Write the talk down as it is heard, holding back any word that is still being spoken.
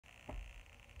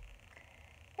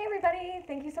Hey everybody,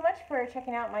 thank you so much for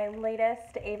checking out my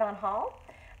latest Avon haul.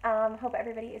 Hope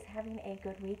everybody is having a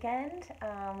good weekend.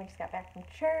 We just got back from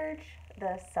church.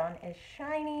 The sun is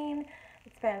shining.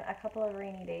 It's been a couple of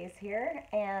rainy days here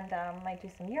and might do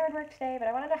some yard work today, but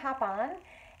I wanted to hop on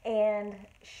and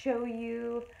show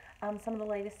you some of the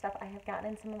latest stuff I have gotten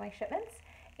in some of my shipments.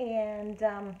 And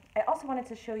I also wanted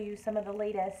to show you some of the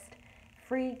latest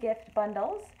free gift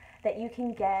bundles that you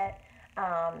can get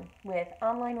with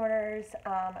online orders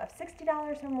of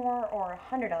 $60 or more or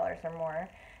 $100 or more.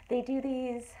 They do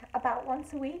these about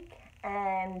once a week,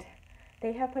 and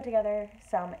they have put together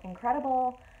some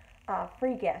incredible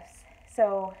free gifts.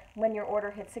 So when your order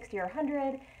hits 60 or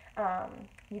 100,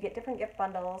 you get different gift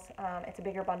bundles. It's a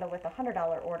bigger bundle with a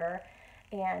 $100 order,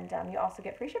 and you also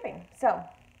get free shipping. So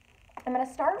I'm going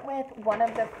to start with one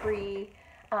of the free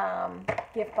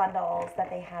gift bundles that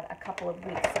they had a couple of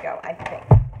weeks ago, I think.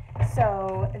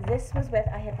 So this was with,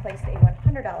 I had placed a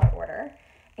 $100 order,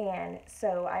 and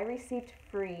so I received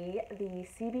free the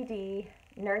CBD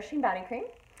Nourishing Body Cream.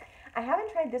 I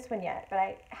haven't tried this one yet, but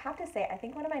I have to say, I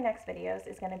think one of my next videos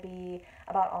is going to be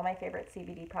about all my favorite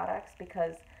CBD products,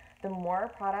 because the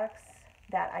more products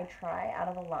that I try out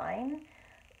of the line,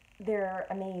 they're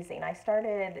amazing. I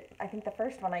think the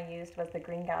first one I used was the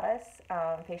Green Goddess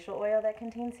facial oil that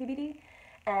contains CBD,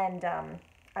 and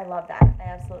I love that. I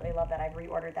absolutely love that. I've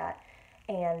reordered that.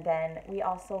 And then we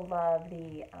also love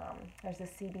the, there's a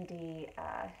CBD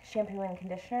shampoo and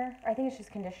conditioner. I think it's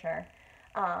just conditioner.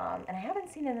 And I haven't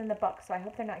seen it in the book, so I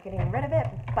hope they're not getting rid of it,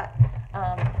 but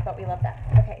we love that.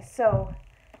 Okay, so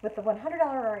with the $100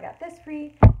 order, I got this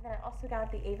free. Then I also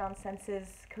got the Avon Senses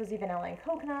Cozy Vanilla and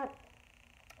Coconut,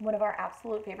 one of our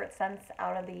absolute favorite scents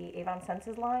out of the Avon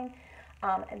Senses line.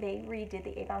 They redid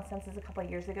the Avon Senses a couple of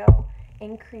years ago,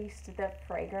 increased the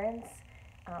fragrance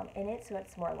in it so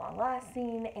it's more long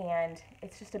lasting, and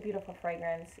it's just a beautiful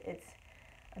fragrance.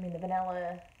 The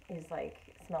vanilla is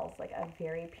smells like a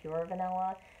very pure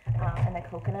vanilla, and the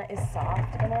coconut is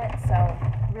soft in it, so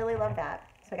really love that.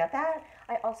 So I got that.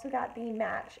 I also got the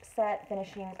Match Set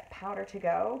Finishing Powder to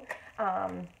go.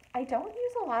 I don't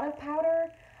use a lot of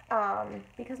powder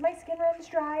because my skin runs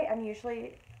dry. I'm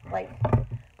usually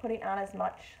putting on as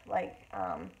much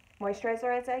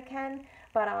moisturizer as I can,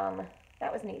 but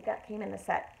that was neat. That came in the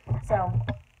set, so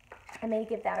I may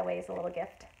give that away as a little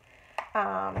gift.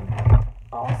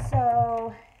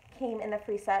 Also came in the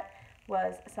free set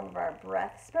was some of our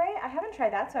breath spray. I haven't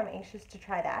tried that, so I'm anxious to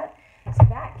try that. So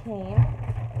that came.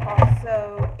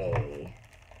 Also a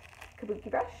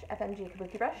kabuki brush, FMG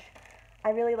kabuki brush.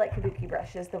 I really like kabuki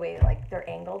brushes, the way they're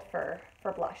angled for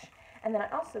blush. And then I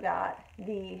also got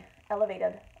the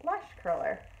elevated lash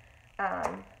curler.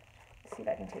 Let's see if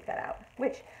I can take that out.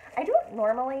 Which I don't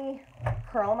normally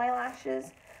curl my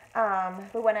lashes,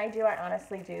 but when I do, I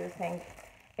honestly do think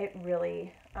it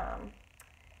really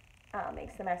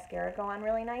makes the mascara go on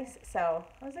really nice. So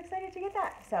I was excited to get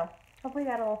that. So hopefully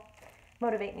that'll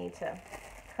motivate me to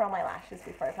curl my lashes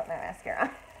before I put my mascara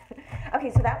on.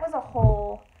 Okay, so that was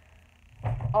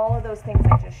all of those things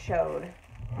I just showed.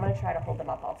 I'm going to try to hold them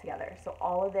up all together. So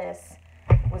all of this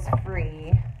was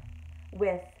free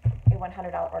with a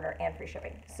 $100 order and free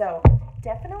shipping. So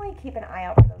definitely keep an eye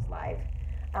out for those live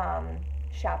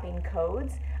shopping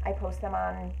codes. I post them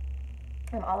on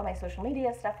all of my social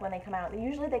media stuff when they come out.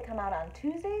 Usually they come out on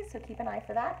Tuesdays, so keep an eye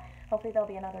for that. Hopefully there'll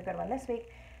be another good one this week.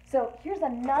 So here's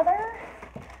another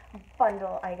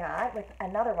bundle I got with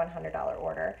another $100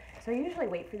 order. So I usually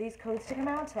wait for these codes to come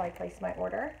out until I place my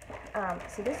order.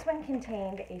 So this one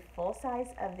contained a full size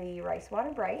of the Rice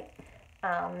Water Bright.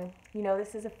 You know,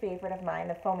 this is a favorite of mine,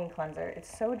 the foaming cleanser.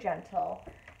 It's so gentle,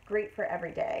 great for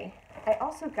every day. I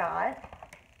also got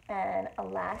an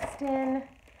Alastin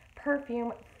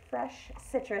Perfume Fresh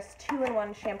Citrus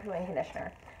 2-in-1 shampoo and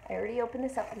conditioner. I already opened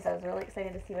this up because I was really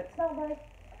excited to see what it smelled like.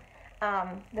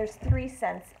 There's 3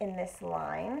 scents in this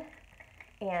line,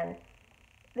 and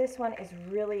this one is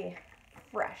really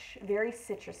fresh, very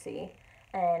citrusy,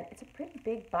 and it's a pretty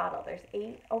big bottle. There's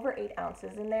over 8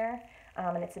 ounces in there,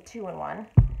 and it's a 2-in-1.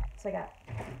 So I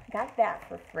got that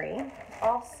for free.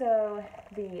 Also,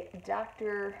 the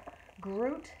Dr.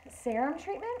 Groot Serum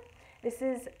Treatment. This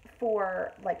is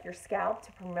for your scalp,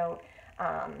 to promote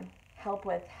help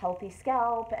with healthy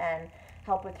scalp and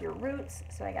help with your roots.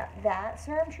 So I got that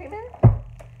serum treatment.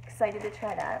 Excited to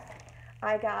try that.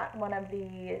 I got one of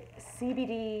the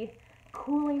CBD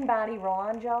Cooling Body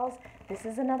Roll-On Gels. This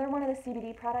is another one of the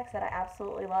CBD products that I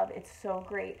absolutely love. It's so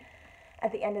great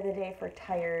at the end of the day for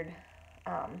tired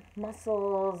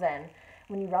muscles, and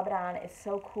when you rub it on, it's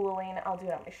so cooling. I'll do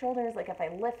it on my shoulders, if I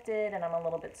lift it and I'm a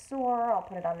little bit sore, I'll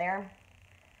put it on there.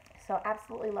 So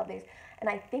absolutely love these. And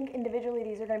I think individually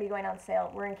these are going to be going on sale.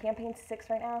 We're in campaign 6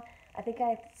 right now. I think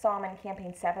I saw them in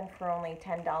campaign 7 for only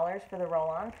 $10 for the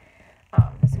roll-on.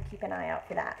 So keep an eye out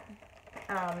for that.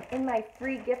 In my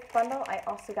free gift bundle, I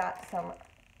also got some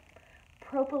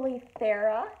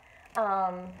Propylethera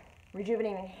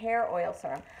Rejuvenating Hair Oil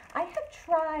Serum. I have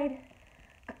tried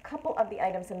a couple of the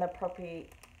items in the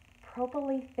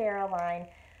Propylethera line.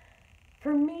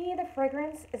 For me, the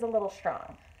fragrance is a little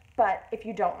strong, but if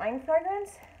you don't mind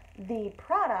fragrance, the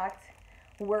product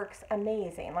works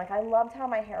amazing. Like, I loved how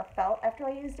my hair felt after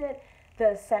I used it.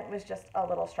 The scent was just a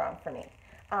little strong for me.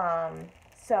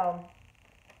 So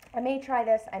I may try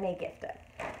this, I may gift it.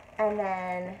 And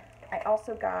then I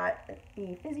also got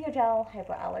the Physiogel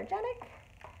Hypoallergenic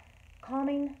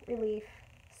Calming Relief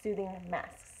Soothing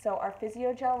Masks. So our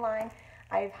Physiogel line,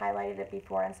 I've highlighted it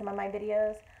before in some of my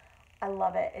videos. I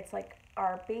love it. It's like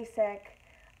our basic,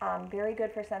 very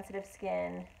good for sensitive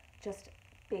skin, just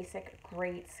basic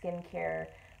great skincare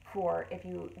for if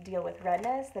you deal with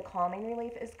redness. The calming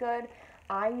relief is good.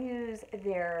 I use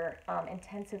their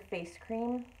intensive face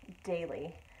cream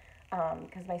daily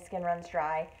because my skin runs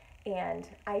dry, and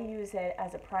I use it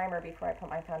as a primer before I put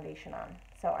my foundation on.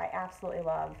 So I absolutely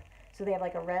love. So they have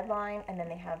like a red line, and then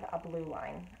they have a blue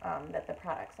line that the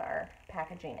products are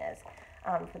packaging is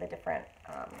for the different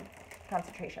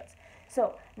concentrations.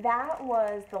 So that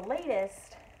was the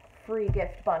latest free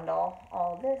gift bundle.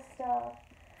 All this stuff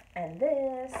and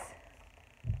this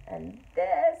and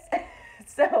this.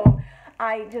 So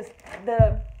I just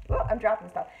I'm dropping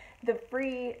stuff. The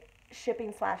free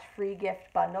shipping / free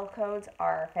gift bundle codes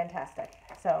are fantastic.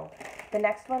 So the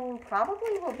next one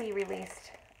probably will be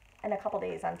released in a couple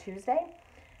days on Tuesday,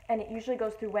 and it usually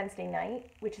goes through Wednesday night,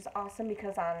 which is awesome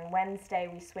because on Wednesday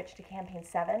we switch to campaign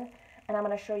 7, and I'm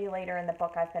going to show you later in the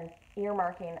book. I've been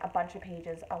earmarking a bunch of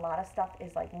pages. A lot of stuff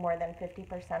is like more than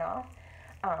 50% off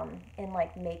in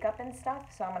like makeup and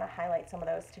stuff, so I'm going to highlight some of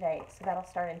those today. So that'll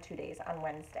start in 2 days on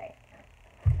Wednesday.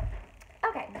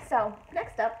 Okay, so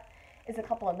next up is a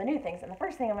couple of the new things, and the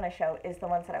first thing I'm going to show is the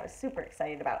ones that I was super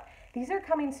excited about. These are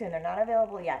coming soon. They're not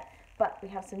available yet, but we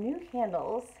have some new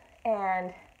candles,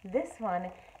 and this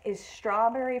one is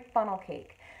strawberry funnel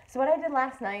cake. So what I did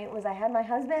last night was I had my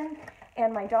husband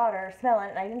and my daughter smell it,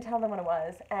 and I didn't tell them what it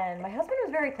was, and my husband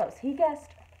was very close. He guessed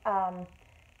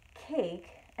cake,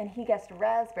 and he guessed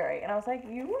raspberry, and I was like,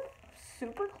 you were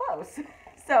super close.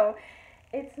 So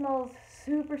it smells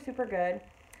super, super good.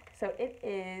 So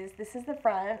this is the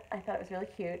front. I thought it was really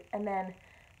cute. And then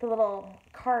the little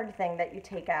card thing that you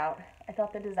take out, I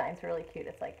thought the design's really cute.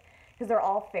 It's like, because they're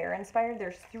all fair inspired.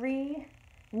 There's 3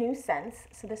 new scents.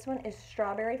 So this one is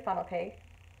strawberry funnel cake,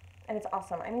 and it's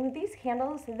awesome. I mean, with these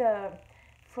candles, the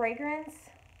fragrance,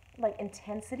 like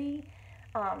intensity,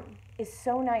 is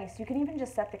so nice. You can even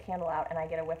just set the candle out and I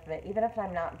get a whiff of it, even if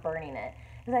I'm not burning it.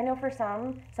 Because I know for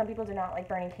some people do not like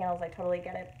burning candles. I totally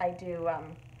get it. I do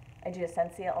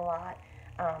Essentia a lot,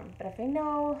 but if I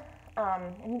know,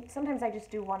 and sometimes I just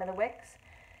do one of the wicks,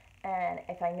 and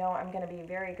if I know I'm going to be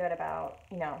very good about,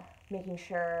 making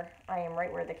sure I am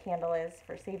right where the candle is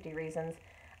for safety reasons,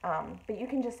 but you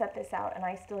can just set this out, and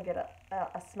I still get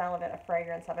a smell of it, a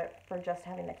fragrance of it, for just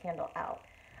having the candle out.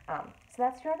 So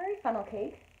that's strawberry funnel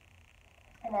cake,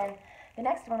 and then the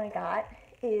next one I got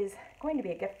is going to be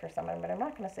a gift for someone, but I'm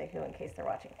not going to say who in case they're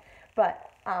watching.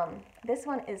 But this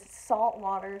one is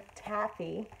saltwater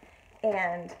taffy,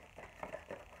 and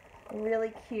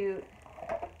really cute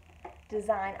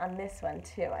design on this one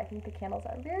too. I think the candles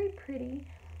are very pretty,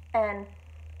 and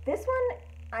this one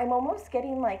I'm almost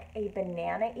getting like a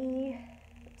banana-y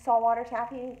saltwater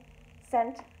taffy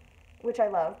scent, which I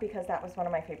love because that was one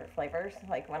of my favorite flavors.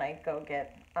 Like when I go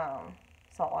get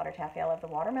saltwater taffy, I love the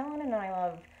watermelon and I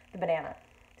love the banana.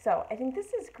 So I think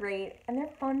this is great, and they're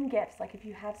fun gifts. Like if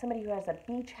you have somebody who has a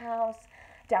beach house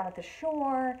down at the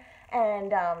shore,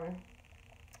 and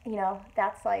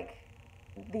that's like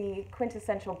the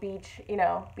quintessential beach,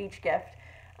 beach gift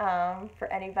for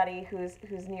anybody who's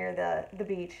near the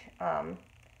beach.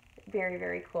 Very,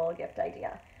 very cool gift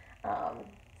idea.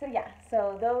 So yeah,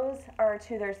 so those are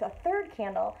 2. There's a third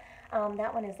candle.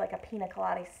 That one is like a pina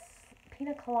colada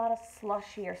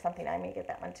slushy or something. I may get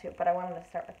that one too, but I wanted to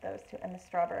start with those 2, and the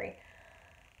strawberry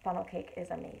funnel cake is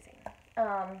amazing.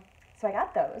 So I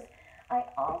got those. I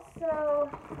also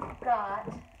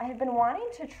I have been wanting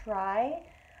to try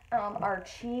our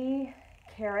Chi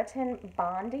Keratin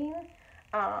Bonding.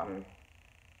 Are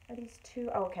these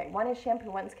 2? Oh, okay, one is shampoo,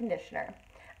 one's conditioner.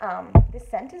 This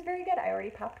scent is very good. I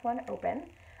already popped one open,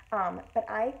 but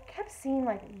I kept seeing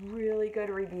like really good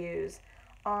reviews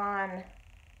on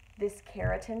this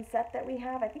keratin set that we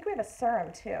have. I think we have a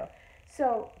serum too.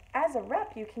 So as a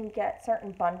rep, you can get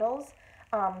certain bundles.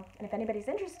 And if anybody's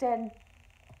interested,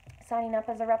 signing up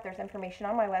as a rep, there's information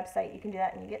on my website. You can do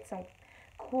that, and you get some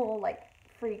cool, like,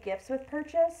 free gifts with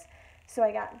purchase. So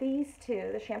I got these two,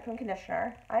 the shampoo and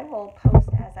conditioner. I will post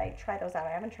as I try those out.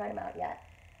 I haven't tried them out yet.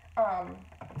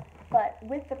 But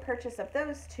with the purchase of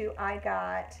those two, I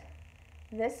got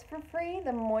this for free,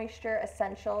 the Moisture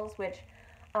Essentials, which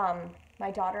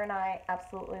my daughter and I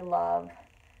absolutely love.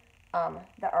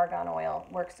 The argan oil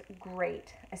works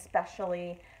great,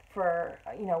 especially for,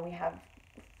 we have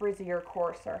frizzier,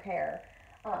 coarser hair.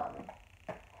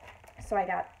 So I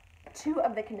got 2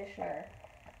 of the conditioner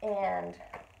and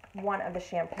 1 of the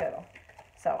shampoo.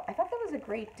 So I thought that was a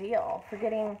great deal for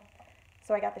getting,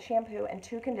 so I got the shampoo and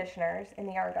 2 conditioners in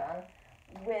the argan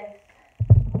with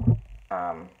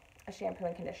a shampoo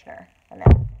and conditioner on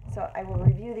that. So I will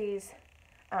review these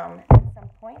at some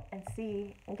point and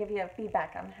see and give you a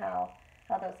feedback on how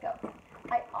those go.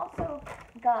 I also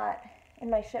got in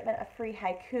my shipment a free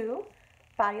Haiku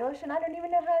body lotion. I don't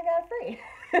even know how I got it free.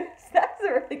 So that's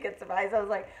a really good surprise. I was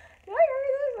like, did I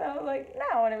order this? And I was like,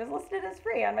 no, and it was listed as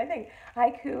free on my thing.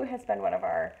 Haiku has been one of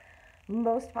our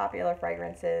most popular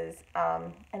fragrances,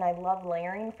 and I love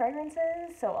layering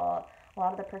fragrances, so a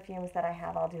lot of the perfumes that I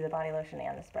have, I'll do the body lotion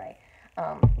and the spray.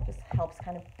 Just helps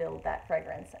kind of build that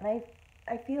fragrance. And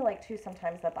I feel like, too,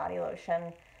 sometimes the body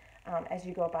lotion, as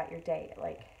you go about your day,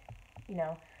 like,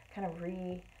 kind of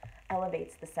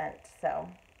elevates the scent. So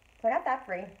I got that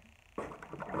free.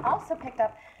 I also picked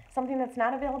up something that's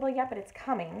not available yet, but it's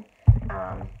coming,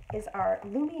 is our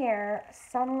Lumiere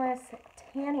Sunless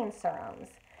Tanning Serums.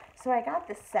 So I got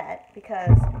this set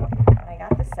because when I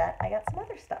got the set, I got some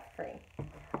other stuff free.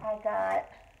 I got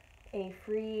a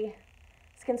free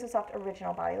Skin So Soft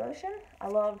Original Body Lotion. I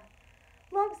love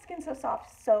Skin So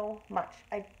Soft so much.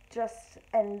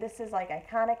 And this is like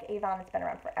iconic Avon. It's been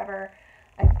around forever.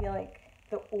 I feel like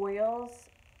the oils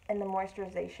and the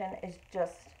moisturization is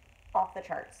just off the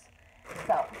charts.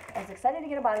 So I was excited to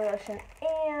get a body lotion,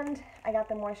 and I got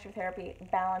the Moisture Therapy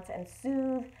Balance and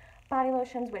Soothe body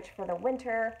lotions, which for the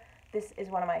winter, this is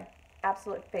one of my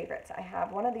absolute favorites. I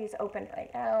have one of these open right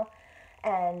now,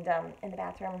 and in the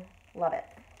bathroom, love it.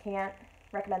 Can't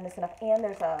recommend this enough. And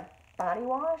there's a body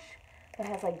wash that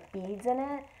has like beads in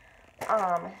it.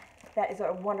 That is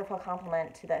a wonderful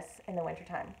complement to this in the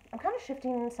wintertime. I'm kind of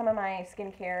shifting some of my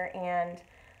skincare and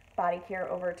body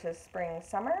care over to spring,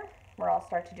 summer, where I'll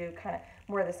start to do kind of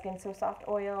more of the Skin So Soft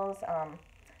oils.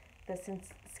 The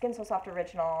Skin So Soft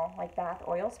Original like bath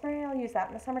oil spray, I'll use that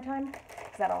in the summertime,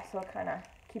 because that also kind of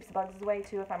keeps the bugs away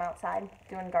too if I'm outside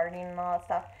doing gardening and all that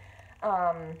stuff.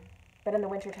 But in the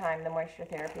wintertime, the Moisture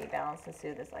Therapy Balance and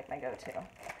Soothe is like my go-to.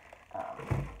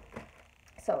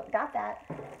 So got that.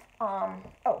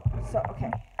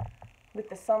 Okay, with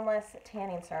the Sunless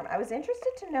Tanning Serum, I was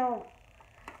interested to know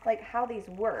like how these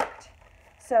worked.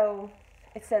 So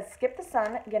it says, skip the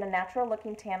sun, get a natural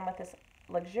looking tan with this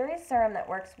luxurious serum that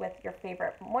works with your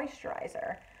favorite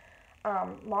moisturizer.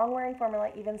 Long wearing formula,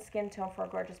 even skin tone for a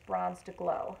gorgeous bronze to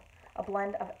glow. A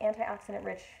blend of antioxidant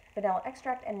rich vanilla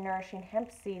extract and nourishing hemp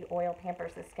seed oil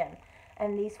pampers the skin.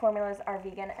 And these formulas are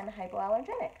vegan and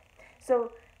hypoallergenic.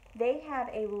 So they have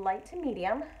a light to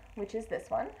medium, which is this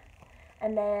one.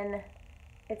 And then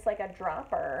it's like a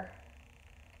dropper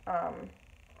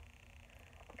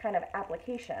kind of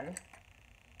application.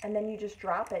 And then you just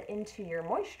drop it into your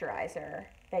moisturizer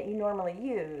that you normally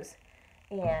use.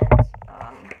 And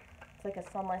it's like a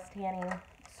sunless tanning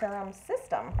serum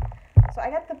system. So I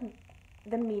got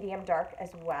the medium dark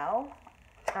as well,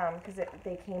 because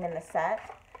they came in the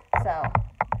set. So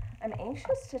I'm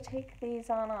anxious to take these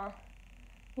on a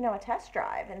test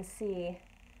drive and see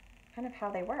kind of how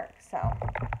they work. So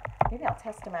maybe I'll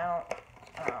test them out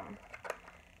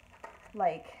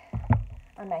like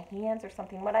on my hands or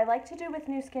something. What I like to do with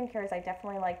new skincare is I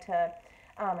definitely like to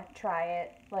try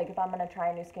it, like if I'm going to try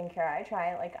a new skincare, I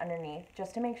try it like underneath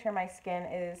just to make sure my skin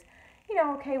is,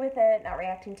 okay with it, not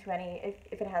reacting to any,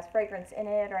 if it has fragrance in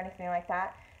it or anything like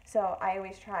that. So I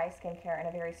always try skincare in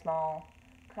a very small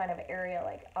kind of area,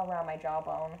 like around my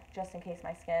jawbone, just in case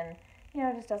my skin,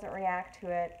 just doesn't react to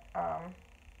it, and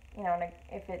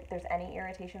if there's any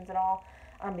irritations at all,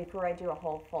 before I do a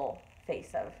whole full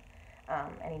face of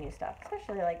any new stuff,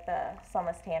 especially like the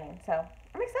sunless tanning. So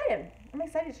I'm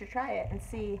excited to try it and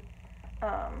see,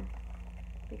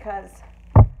 because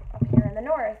up here in the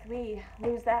north, we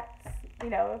lose that,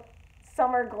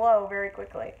 summer glow very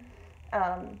quickly.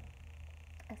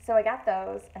 So I got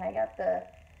those, and I got the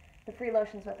free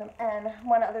lotions with them. And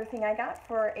one other thing I got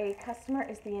for a customer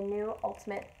is the new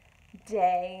Ultimate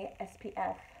Day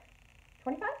SPF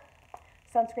 25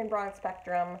 Sunscreen Broad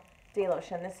Spectrum Day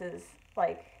Lotion. This is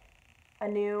like a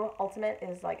new Ultimate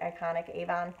is like iconic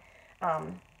Avon.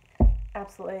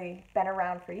 Absolutely been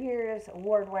around for years,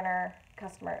 award winner,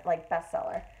 customer, like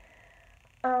bestseller.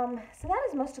 So that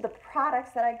is most of the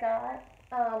products that I got.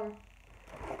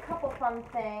 A couple fun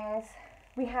things.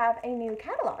 We have a new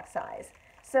catalog size.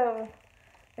 So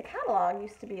the catalog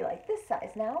used to be like this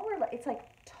size. Now it's like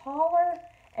taller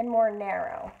and more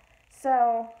narrow.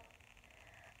 So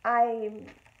I'm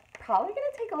probably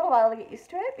going to take a little while to get used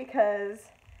to it because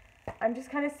I'm just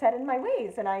kind of set in my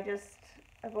ways, and I've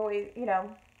always,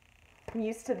 I'm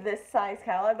used to this size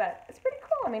catalog, but it's pretty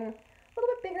cool. I mean, a little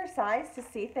bit bigger size to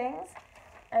see things,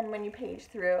 and when you page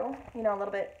through, a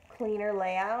little bit cleaner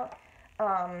layout.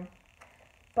 I'm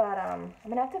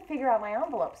going to have to figure out my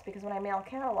envelopes because when I mail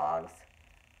catalogs,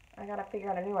 I got to figure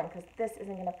out a new one because this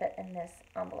isn't going to fit in this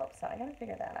envelope, so I got to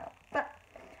figure that out. But,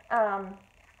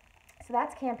 so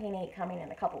that's campaign 8 coming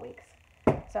in a couple weeks.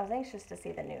 So I was anxious to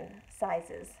see the new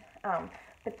sizes.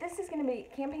 But this is going to be,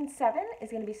 campaign 7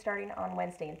 is going to be starting on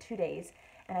Wednesday in 2 days.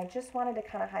 And I just wanted to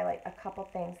kind of highlight a couple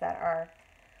things that are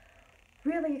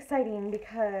really exciting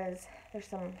because there's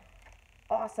some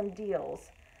awesome deals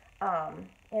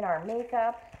in our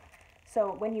makeup.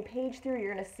 So when you page through,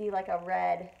 you're going to see like a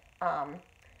red,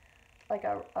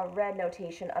 red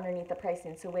notation underneath the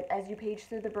pricing. So as you page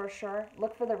through the brochure,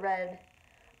 look for the red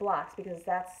blocks because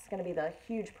that's going to be the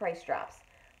huge price drops.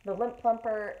 The lip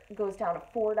plumper goes down to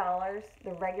 $4.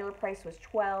 The regular price was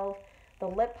 $12. The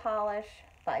lip polish,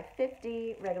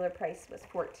 $5.50. Regular price was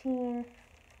 $14.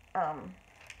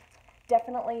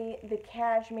 Definitely the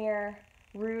cashmere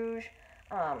rouge.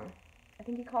 I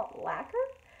think you call it lacquer.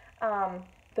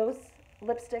 Those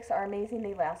lipsticks are amazing.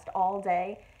 They last all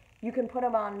day. You can put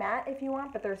them on matte if you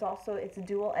want, but there's also, it's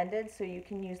dual-ended, so you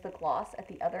can use the gloss at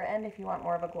the other end if you want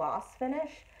more of a gloss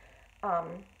finish.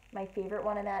 My favorite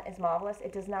one in that is Marvelous.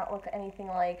 It does not look anything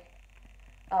like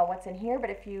what's in here, but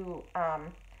if you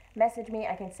message me,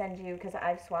 I can send you, because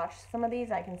I've swatched some of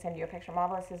these, I can send you a picture.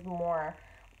 Marvelous is more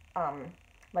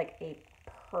like a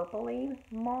purpley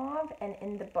mauve, and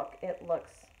in the book it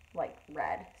looks like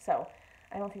red, so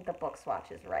I don't think the book swatch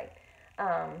is right.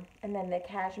 And then the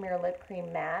Cashmere Lip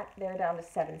Cream Matte, they're down to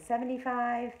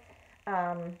 $7.75.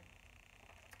 I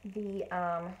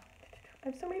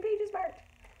have so many pages marked.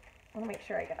 I want to make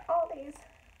sure I get all these.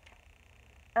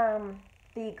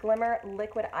 The Glimmer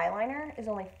Liquid Eyeliner is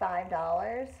only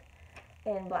 $5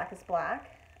 in Blackest Black.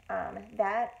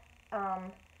 That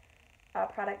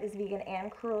product is vegan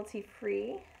and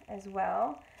cruelty-free as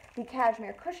well. The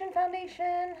Cashmere Cushion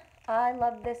Foundation, I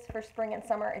love this for spring and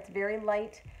summer. It's very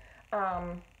light.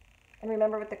 And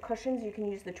remember, with the cushions, you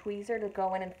can use the tweezer to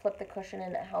go in and flip the cushion,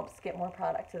 and it helps get more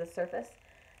product to the surface.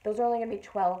 Those are only going to be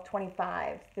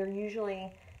 $12.25. They're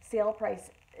usually, sale price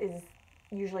is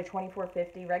usually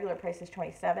 $24.50. Regular price is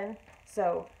 $27.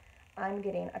 So I'm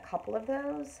getting a couple of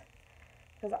those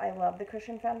because I love the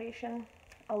cushion foundation.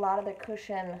 A lot of the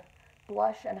cushion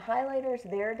blush and highlighters,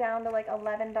 they're down to like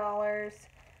 $11.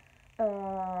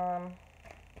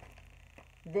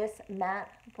 This matte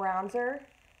bronzer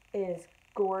is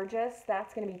gorgeous.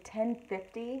 That's going to be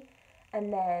 $10.50.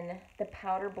 And then the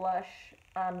powder blush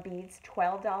beads,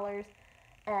 $12.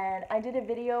 And I did a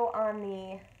video on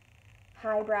the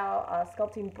highbrow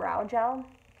sculpting brow gel.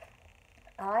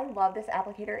 I love this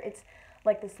applicator. It's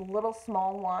like this little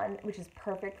small one, which is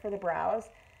perfect for the brows.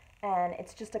 And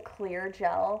it's just a clear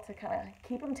gel to kind of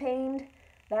keep them tamed.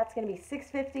 That's going to be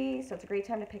 $6.50, so it's a great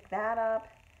time to pick that up.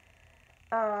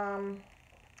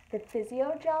 The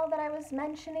Physio gel that I was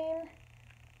mentioning,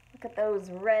 look at those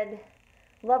red,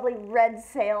 lovely red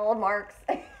sale marks.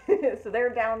 So they're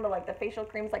down to like the facial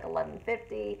cream's like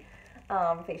 $11.50.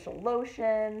 Facial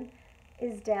lotion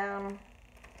is down.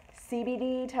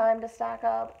 CBD, time to stock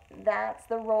up. That's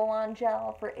the roll-on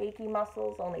gel for achy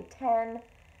muscles, only $10.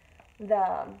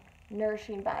 The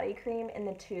Nourishing Body Cream in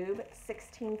the tube,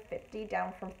 $16.50,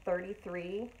 down from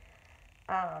 $33.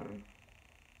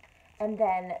 And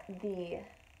then the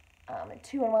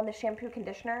 2-in-1, the shampoo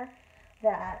conditioner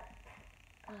that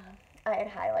I had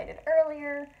highlighted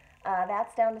earlier,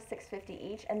 that's down to $6.50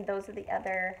 each. And those are the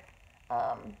other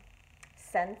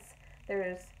scents.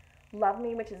 There's Love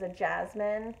Me, which is a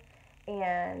jasmine,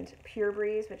 and Pure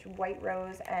Breeze, which is white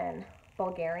rose and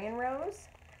Bulgarian rose.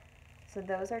 So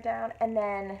those are down. And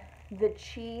then the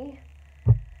Chi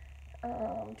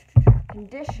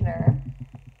conditioner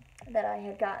that I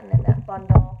had gotten in that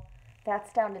bundle,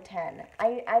 that's down to $10.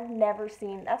 I've never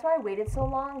seen, that's why I waited so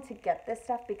long to get this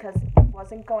stuff, because it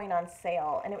wasn't going on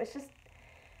sale. And it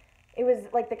was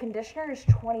like the conditioner is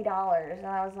 $20. And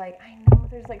I was like, I know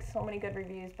there's like so many good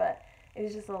reviews, but it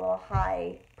was just a little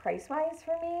high price-wise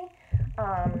for me.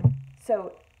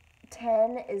 So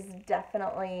 10 is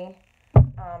definitely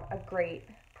a great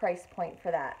price point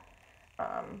for that,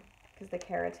 because the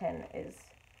keratin is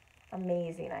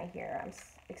amazing, I hear. I'm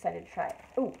excited to try it.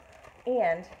 Oh,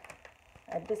 and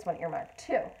I have this one earmarked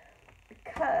too,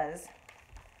 because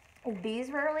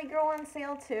these rarely go on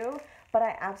sale too, but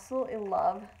I absolutely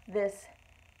love this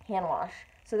hand wash.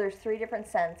 So there's 3 different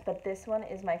scents, but this one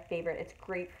is my favorite. It's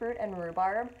grapefruit and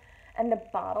rhubarb, and the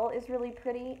bottle is really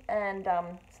pretty, and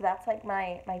so that's like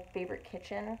my favorite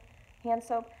kitchen hand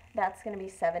soap. That's going to be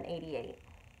 $7.88.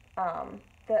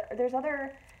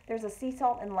 There's a sea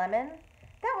salt and lemon.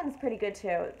 That one's pretty good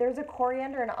too. There's a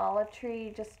coriander and olive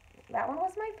tree. Just that one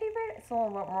was my favorite. It's a little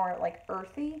bit more like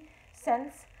earthy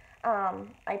scents.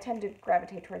 I tend to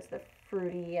gravitate towards the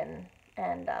fruity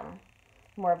and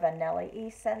more vanilla-y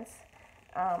scents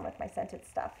with my scented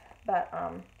stuff. But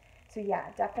so yeah,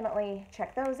 definitely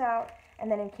check those out. And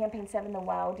then in Campaign 7, the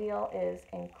Wow deal is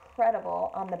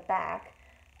incredible. On the back,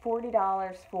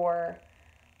 $40 for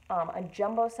a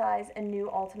jumbo size, a new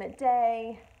Ultimate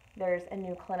Day. There's a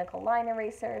new clinical line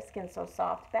eraser, Skin So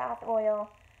Soft bath oil,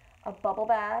 a bubble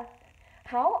bath.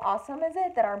 How awesome is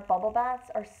it that our bubble baths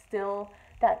are still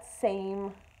that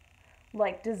same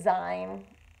like design?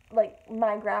 Like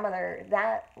my grandmother,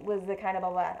 that was the kind of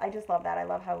bubble bath. I just love that. I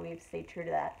love how we've stayed true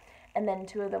to that. And then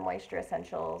 2 of the Moisture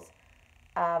Essentials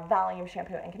volume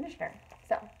shampoo and conditioner.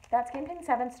 So that's Campaign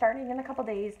 7 starting in a couple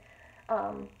days.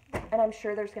 And I'm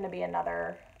sure there's going to be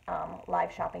another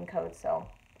live shopping code, so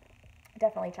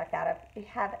definitely check that out. If you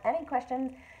have any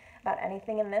questions about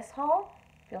anything in this haul,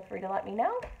 feel free to let me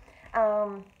know.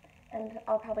 And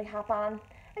I'll probably hop on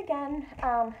again,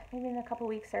 maybe in a couple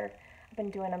weeks, or I've been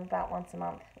doing them about once a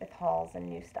month with hauls and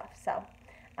new stuff. So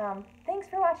thanks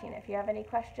for watching. If you have any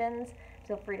questions,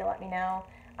 feel free to let me know.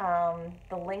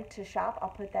 The link to shop, I'll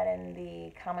put that in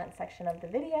the comment section of the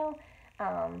video.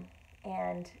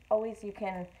 And always you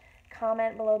can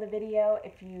comment below the video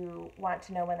if you want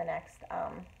to know when the next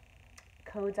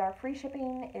codes are. Free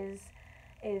shipping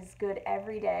is good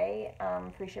every day.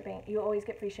 Free shipping, you always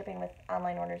get free shipping with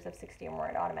online orders of 60 or more.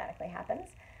 It automatically happens.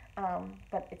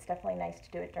 But it's definitely nice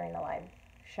to do it during the live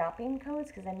shopping codes,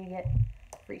 because then you get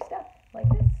free stuff like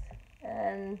this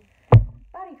and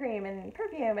body cream and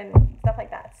perfume and stuff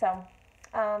like that. So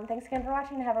thanks again for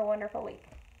watching. Have a wonderful week.